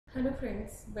Hello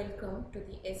friends, welcome to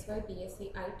the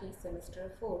SYBSc IT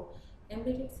Semester 4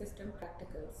 Embedded System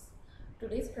Practicals.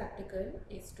 Today's practical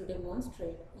is to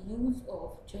demonstrate use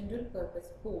of general purpose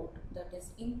port, that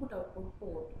is input-output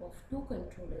port of two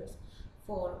controllers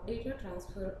for data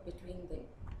transfer between them.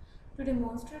 To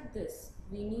demonstrate this,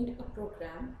 we need a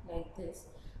program like this,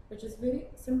 which is very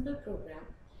simple program.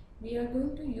 We are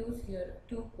going to use here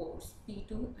two ports,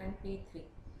 P2 and P3.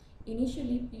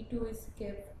 Initially, P2 is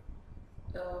kept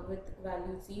with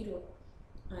value 0,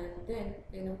 and then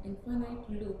in an infinite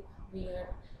loop we are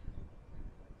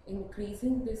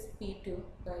increasing this P2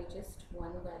 by just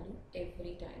one value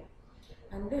every time,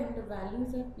 and then the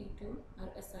values of P2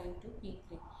 are assigned to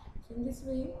P3. So in this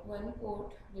way one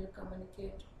port will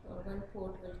communicate, or one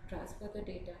port will transfer the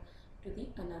data to the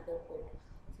another port.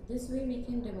 So this way we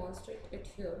can demonstrate it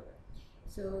here.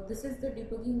 So this is the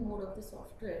debugging mode of the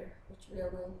software, which we are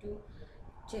going to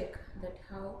check that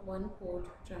how one port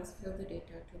transfer the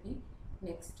data to the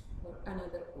next or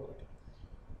another port.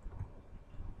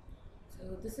 So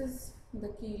this is the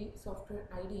Keil software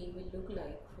IDE will look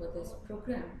like for this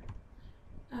program,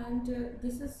 and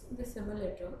this is the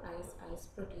simulator,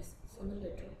 Proteus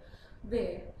simulator,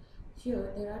 where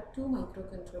here there are two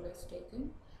microcontrollers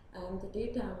taken, and the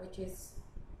data which is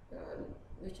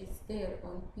there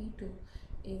on P2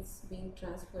 is being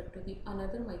transferred to the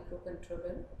another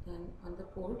microcontroller and on the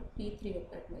port P3 of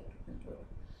that microcontroller.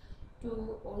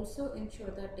 To also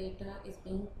ensure that data is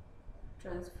being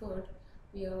transferred,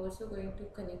 we are also going to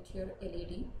connect here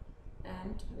LED,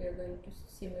 and we are going to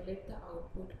simulate the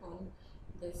output on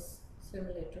this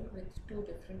simulator with two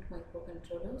different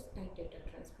microcontrollers and data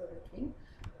transfer between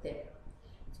them.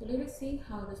 So let us see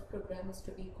how this program is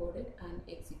to be coded and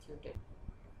executed.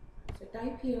 So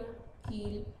type here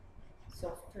Keil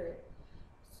software.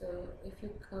 So if you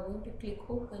are going to click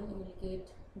open, you will get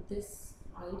this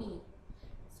IDE.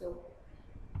 So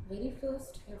very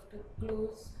first you have to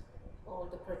close all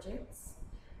the projects.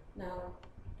 Now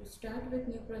to start with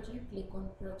new project, click on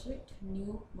project,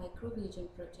 new microvision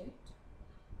project.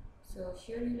 So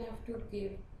here you have to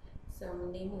give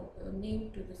some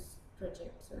name to this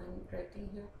project. So I'm writing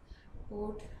here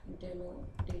port demo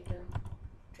data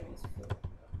transfer.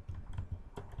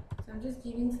 So I'm just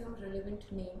giving some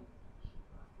relevant name.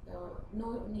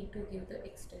 No need to give the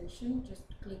extension, just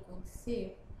click on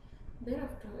save.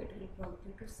 Thereafter it will prompt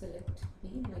you to select the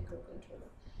microcontroller.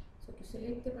 So to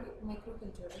select the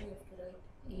microcontroller you have to write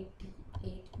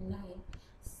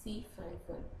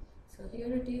 8089C51. So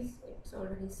here it is, it's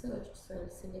already searched, so I'll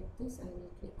select this and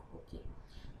we'll click OK.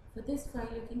 For this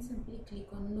file you can simply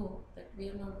click on no, that we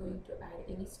are not going to add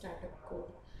any startup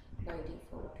code by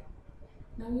default.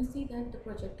 Now you see that the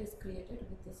project is created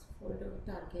with this folder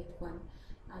target 1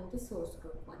 and the source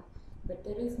group 1, but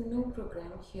there is no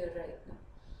program here right now.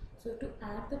 So to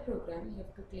add the program you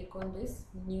have to click on this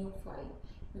new file.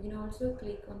 You can also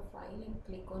click on file and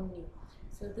click on new.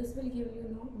 So this will give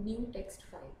you new text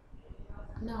file.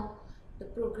 Now the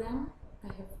program I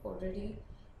have already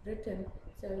written,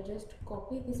 so I will just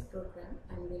copy this program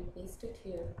and will paste it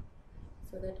here,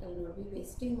 so that I will not be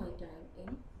wasting my time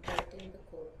in writing the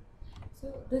code. So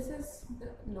this is the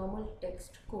normal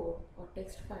text code or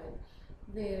text file,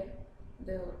 where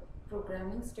the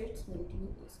programming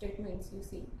statements you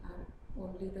see are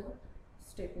only the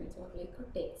statements or like a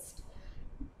text.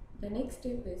 The next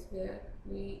step is where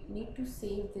we need to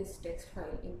save this text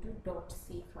file into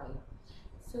 .c file.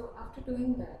 So after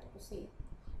doing that, you see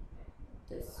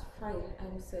this file I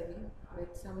am saving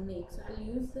with some name. So I'll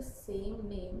use the same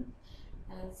name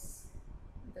as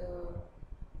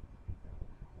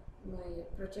my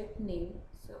project name.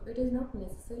 So it is not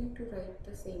necessary to write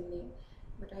the same name,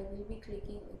 but I will be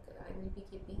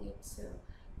keeping its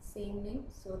same name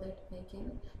so that I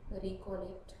can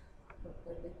recall it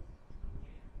properly.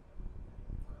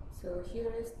 So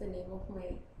here is the name of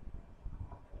my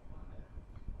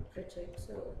project.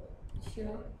 So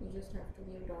here you just have to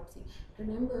give .c.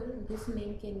 Remember, this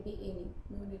name can be any,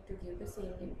 no need to give the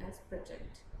same name as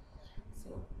project. So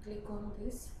click on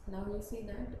this. Now you see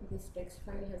that this text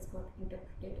file has got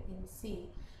interpreted in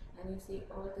C, and you see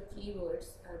all the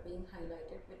keywords are being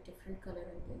highlighted with different color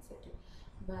intensity.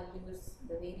 Values,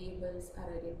 the variables are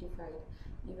identified,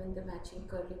 even the matching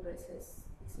curly braces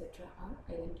etc. are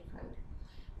identified.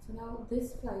 So now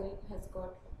this file has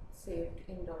got saved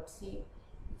in .c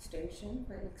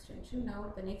file extension.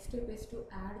 Now the next step is to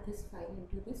add this file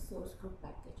into this source group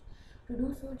package. To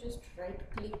do so, just right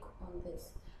click on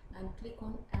this and click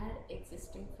on add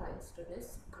existing files to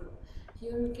this group.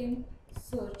 Here you can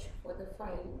search for the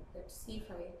file, that C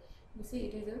file. You see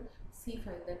it is a C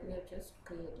file that we have just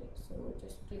created. So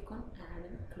just click on add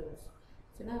and close.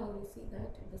 So now you see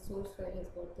that the source file has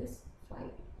got this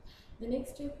file. The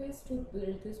next step is to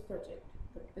build this project,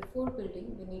 but before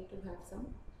building we need to have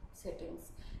some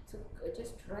settings. So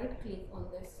just right click on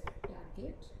this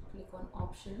target, click on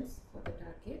options for the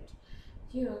target.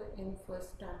 Here in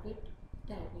first target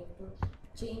tab you have to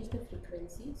change the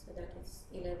frequency, so that is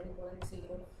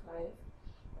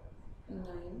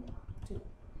 11.0592.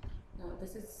 Now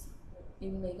this is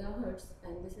in megahertz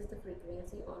and this is the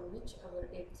frequency on which our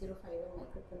 8051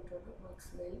 microcontroller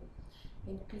works well.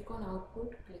 Then click on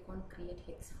output, click on create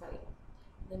hex file,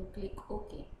 then click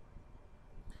OK.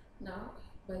 Now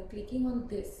by clicking on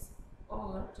this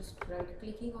or just right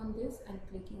clicking on this and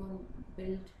clicking on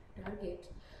build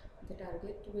target, the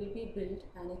target will be built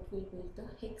and it will build the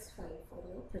hex file for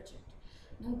your project.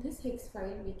 Now this hex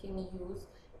file we can use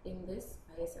in this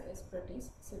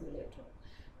SYBSc simulator.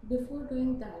 Before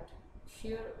doing that,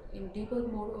 here in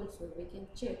debug mode also we can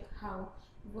check how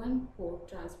one port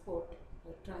transfer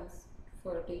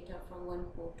data from one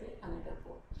port to another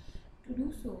port. To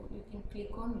do so, you can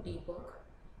click on debug,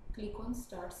 click on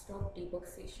start stop debug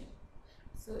session.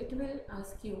 So it will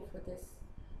ask you for this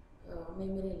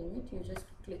memory limit, you just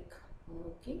click on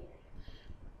OK.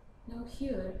 Now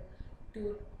here,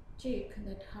 to check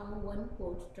that how one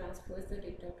port transfers the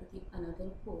data to the another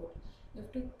port, you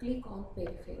have to click on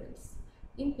peripherals.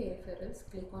 In peripherals,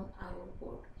 click on IO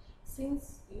port.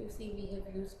 Since you see we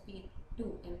have used P2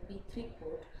 and P3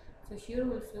 port, so here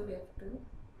also we have to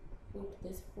put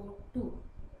this port 2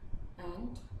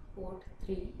 and port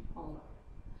 3 on.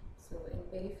 So in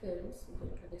peripherals, go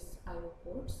to this IO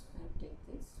ports and take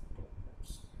these two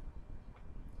ports.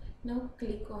 Now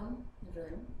click on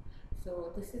run.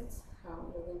 So this is how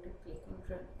you're going to click on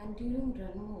run, and during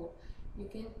run mode you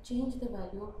can change the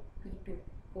value of P2,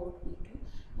 port P2,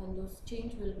 and those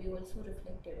change will be also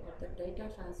reflected, or the data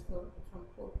transfer from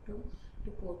port 2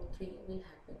 to port 3 will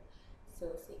happen. So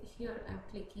see here I'm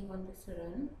clicking on this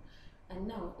run, and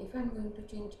now if I'm going to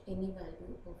change any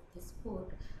value of this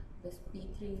port, this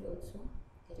P3 is also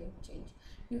getting changed.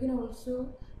 You can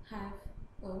also have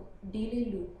a delay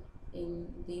loop in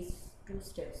these two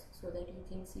steps so that you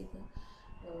can see the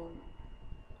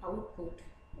output,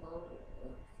 or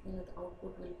the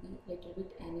output will be little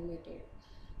bit animated.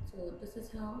 So this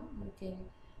is how you can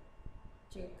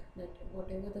check that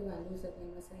whatever the values that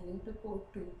I'm assigning to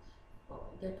port 2,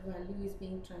 that value is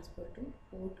being transferred to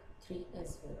port 3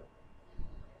 as well.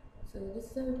 So this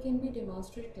is how it can be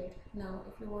demonstrated. Now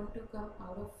if you want to come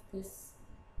out of this,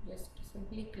 just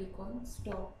simply click on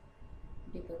stop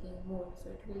debugging mode, so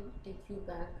it will take you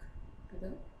back to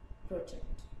the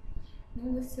project.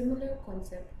 Now the similar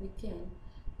concept we can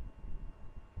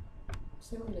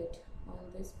simulate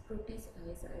on this Proteus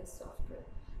software.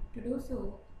 To do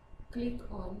so, click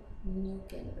on new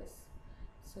canvas.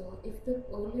 So if the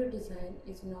earlier design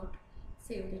is not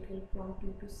saved, it will prompt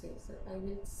you to save. So I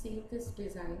will save this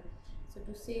design. So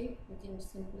to save, you can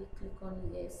simply click on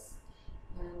yes,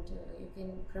 and you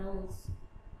can browse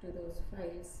to those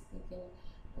files. You can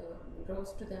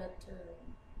browse to that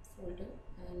folder,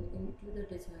 and into the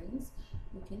designs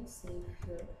you can save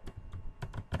here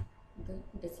the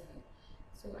design.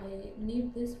 So I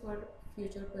need this for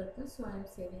future purpose, so I am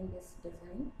saving this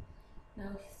design.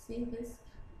 Now see this,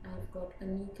 I've got a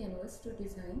new canvas to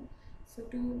design. So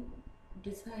to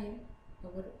design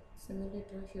our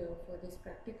simulator here for this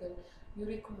practical, you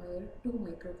require 2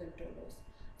 microcontrollers.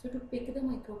 So to pick the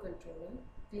microcontroller,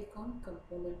 click on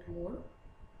component mode,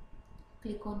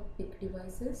 click on pick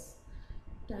devices,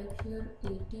 type here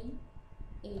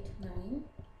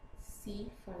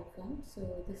 8089C51.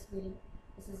 So this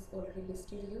is already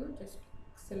listed here, just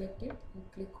select it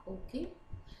and click OK.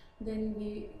 Then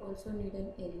we also need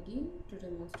an LED to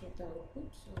demonstrate the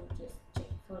output, so just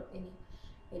check for any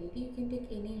LED. You can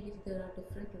take any LED, there are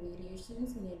different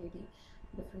variations in LED,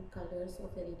 different colors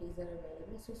of LEDs are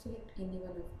available, so select any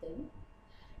one of them.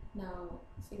 Now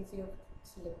since you have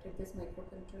selected this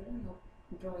microcontroller, now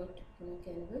draw it on a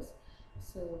canvas.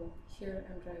 So here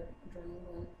I'm drawing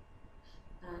one,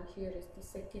 and here is the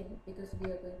second, because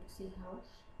we are going to see how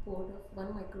port of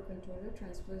one microcontroller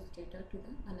transfers data to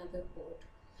the another port.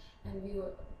 And we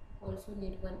also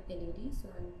need one LED, so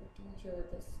I'm putting here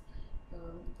this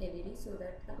LED so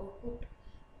that the output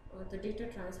or the data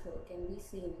transfer can be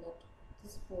seen, that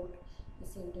this port is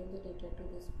sending the data to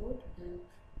this port, and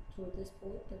through this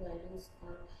port the values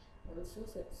are also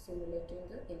simulating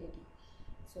the LED.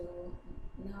 So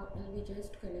now I'll be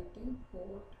just connecting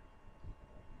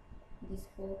this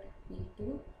port P2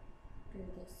 to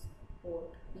this port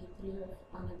P3 of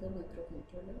another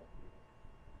microcontroller.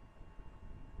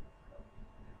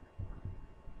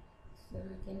 So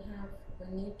you can have a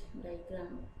neat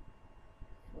diagram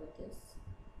for this.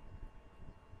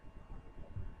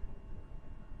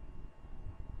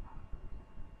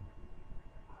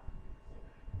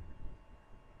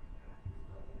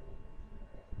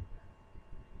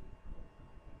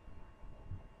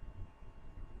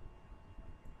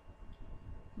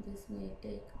 This may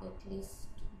take at least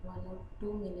 1 or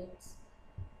 2 minutes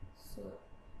so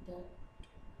that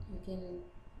you can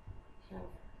have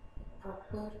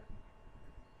proper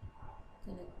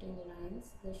connecting lines.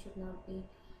 There should not be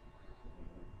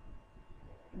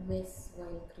mess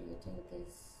while creating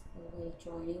this or while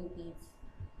joining these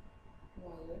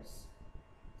wires.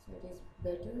 So it is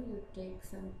better you take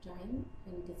some time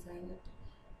and design it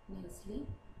nicely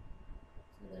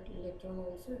so that later on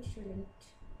also it shouldn't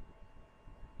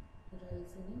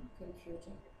arise any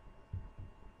confusion.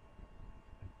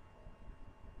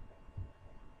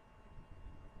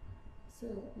 So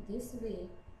this way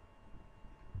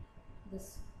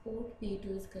this port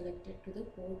P2 is connected to the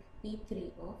port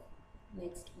P3 of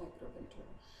next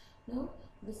microcontroller. Now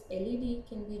this LED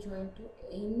can be joined to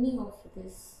any of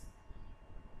this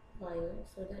wire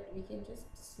so that we can just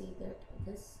see that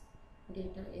this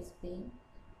data is being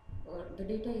the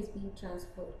data is being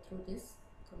transferred through this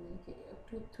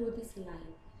through this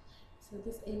line. So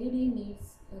this LED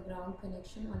needs a ground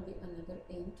connection on the another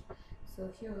end. So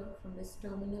here from this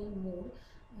terminal mode,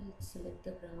 I'll select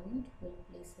the ground, we'll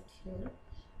place it here,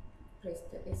 press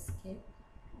the escape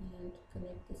and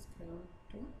connect this ground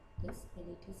to this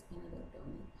LED's another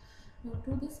terminal. Now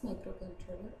to this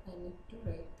microcontroller I need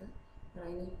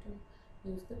to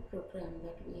use the program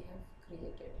that we have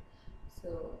created.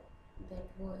 So that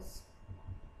was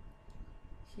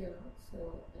here, so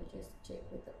I'll just check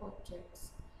with the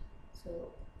objects.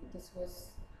 So this was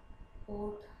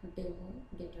port demo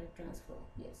data transfer.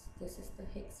 Yes, this is the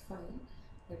hex file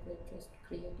that we've just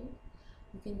created.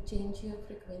 You can change your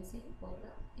frequency or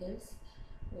else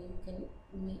you can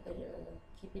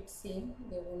keep it same,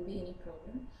 there won't be any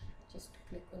problem. Just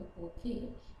click on OK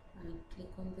and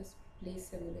click on this play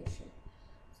simulation.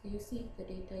 So you see the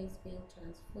data is being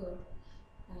transferred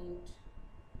and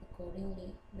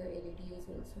accordingly the LED is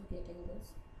also getting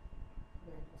those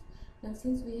values. Now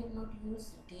since we have not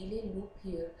used delay loop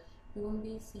here, you won't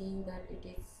be seeing that it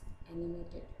is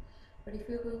animated, but if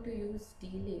you are going to use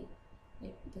delay,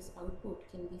 this output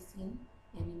can be seen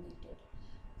animated.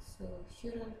 So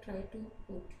here I'll try to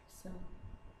put some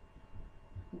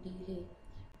delay.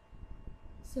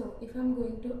 So if I'm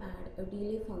going to add a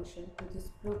delay function to this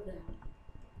program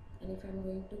and if I'm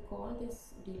going to call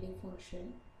this delay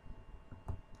function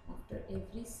after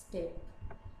every step,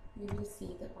 you will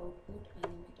see the output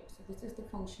animated. So this is the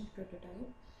function prototype,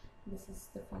 this is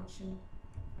the function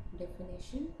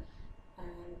definition,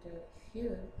 and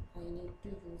here I need to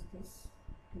use this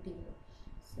delay.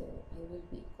 So I will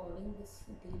be calling this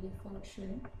delay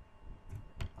function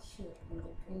here in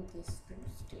between these two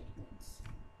statements.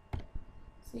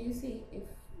 So you see, if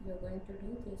you're going to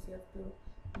do this, you have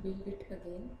to build it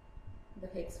again. The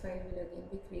hex file will again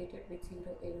be created with 0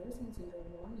 errors and 0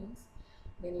 warnings.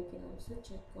 Then you can also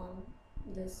check on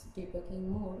this debugging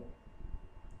mode.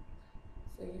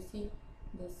 So you see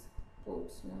this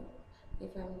ports. Now if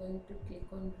I'm going to click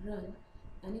on run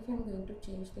and if I'm going to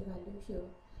change the value here,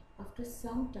 after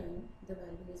some time the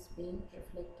value is being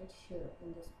reflected here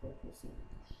in this port, you see.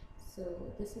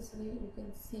 So this is where you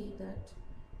can see that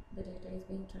the data is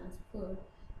being transferred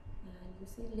and you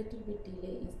see little bit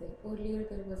delay is there. Earlier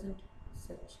there wasn't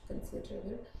such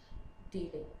considerable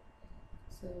delay.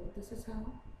 So this is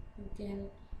how you can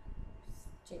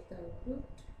check the output.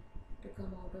 To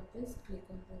come out of this, click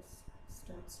on this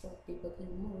stop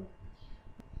debugging mode.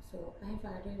 So I've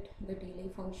added the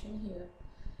delay function here.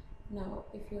 Now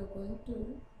if you're going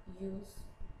to use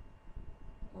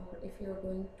or if you're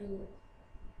going to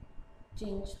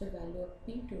change the value of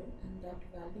P2 and that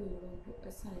value you want to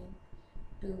assign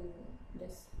to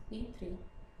this P3,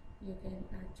 you can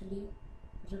actually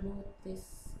remove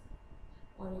this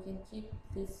or you can keep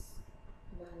this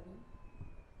value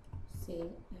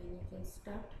same and you can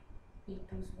start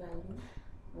P2's value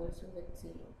also with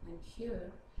 0, and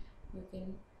here you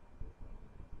can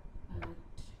add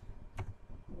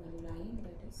one line,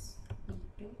 that is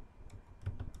P2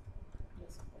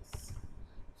 plus plus.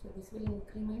 So this will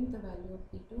increment the value of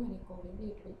P2 and accordingly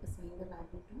it will assign the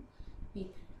value to P3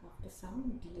 after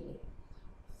some delay.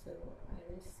 So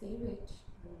I will save it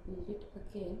and build it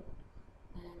again,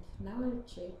 and now I'll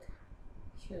check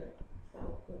here the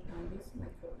output on these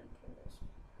microcontrollers.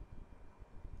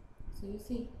 So you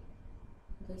see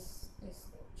this is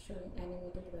showing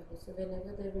animated value. So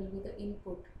whenever there will be the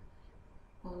input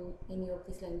on any of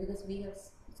this line, because we have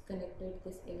connected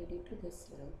this LED to this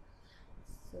line,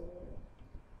 so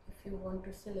if you want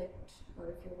to select or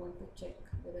if you want to check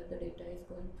whether the data is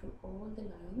going through all the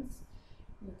lines,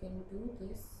 you can do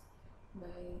this by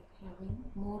having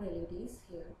more LEDs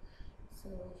here. So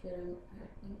here I'm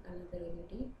adding another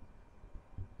LED.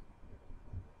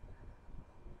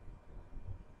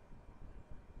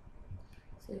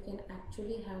 So you can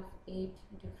actually have 8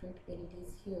 different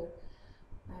LEDs here,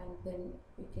 and then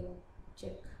you can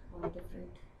check on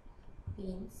different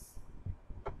pins.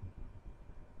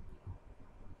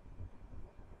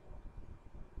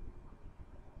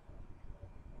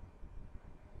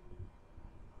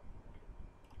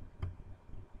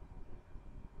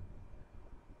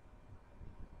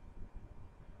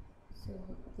 So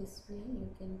this way you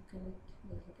can connect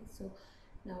the LEDs. So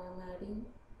now I'm adding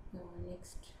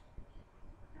next.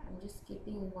 I'm just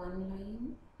keeping one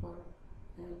line,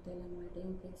 and then I'm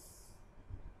adding this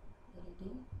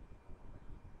LED.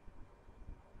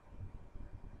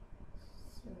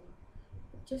 So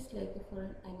just like for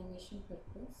an animation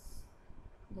purpose,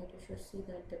 that you should see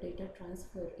that the data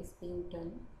transfer is being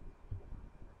done.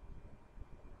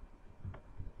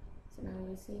 So now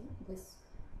you see this.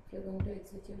 If you're going to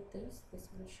execute this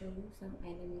will show you some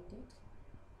animated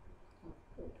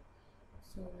output.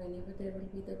 So whenever there will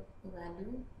be the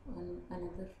value on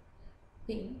another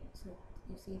pin, so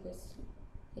you see this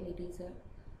LEDs are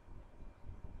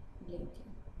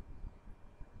blinking.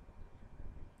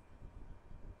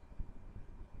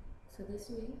 So this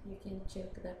way you can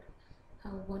check that how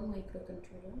one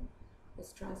microcontroller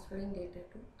is transferring data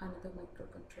to another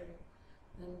microcontroller,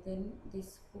 and then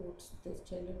these ports, these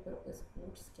general purpose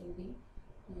ports, can be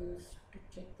used to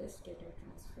check this data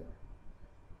transfer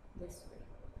this way.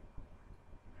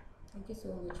 Thank you so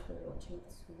much for watching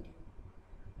this video.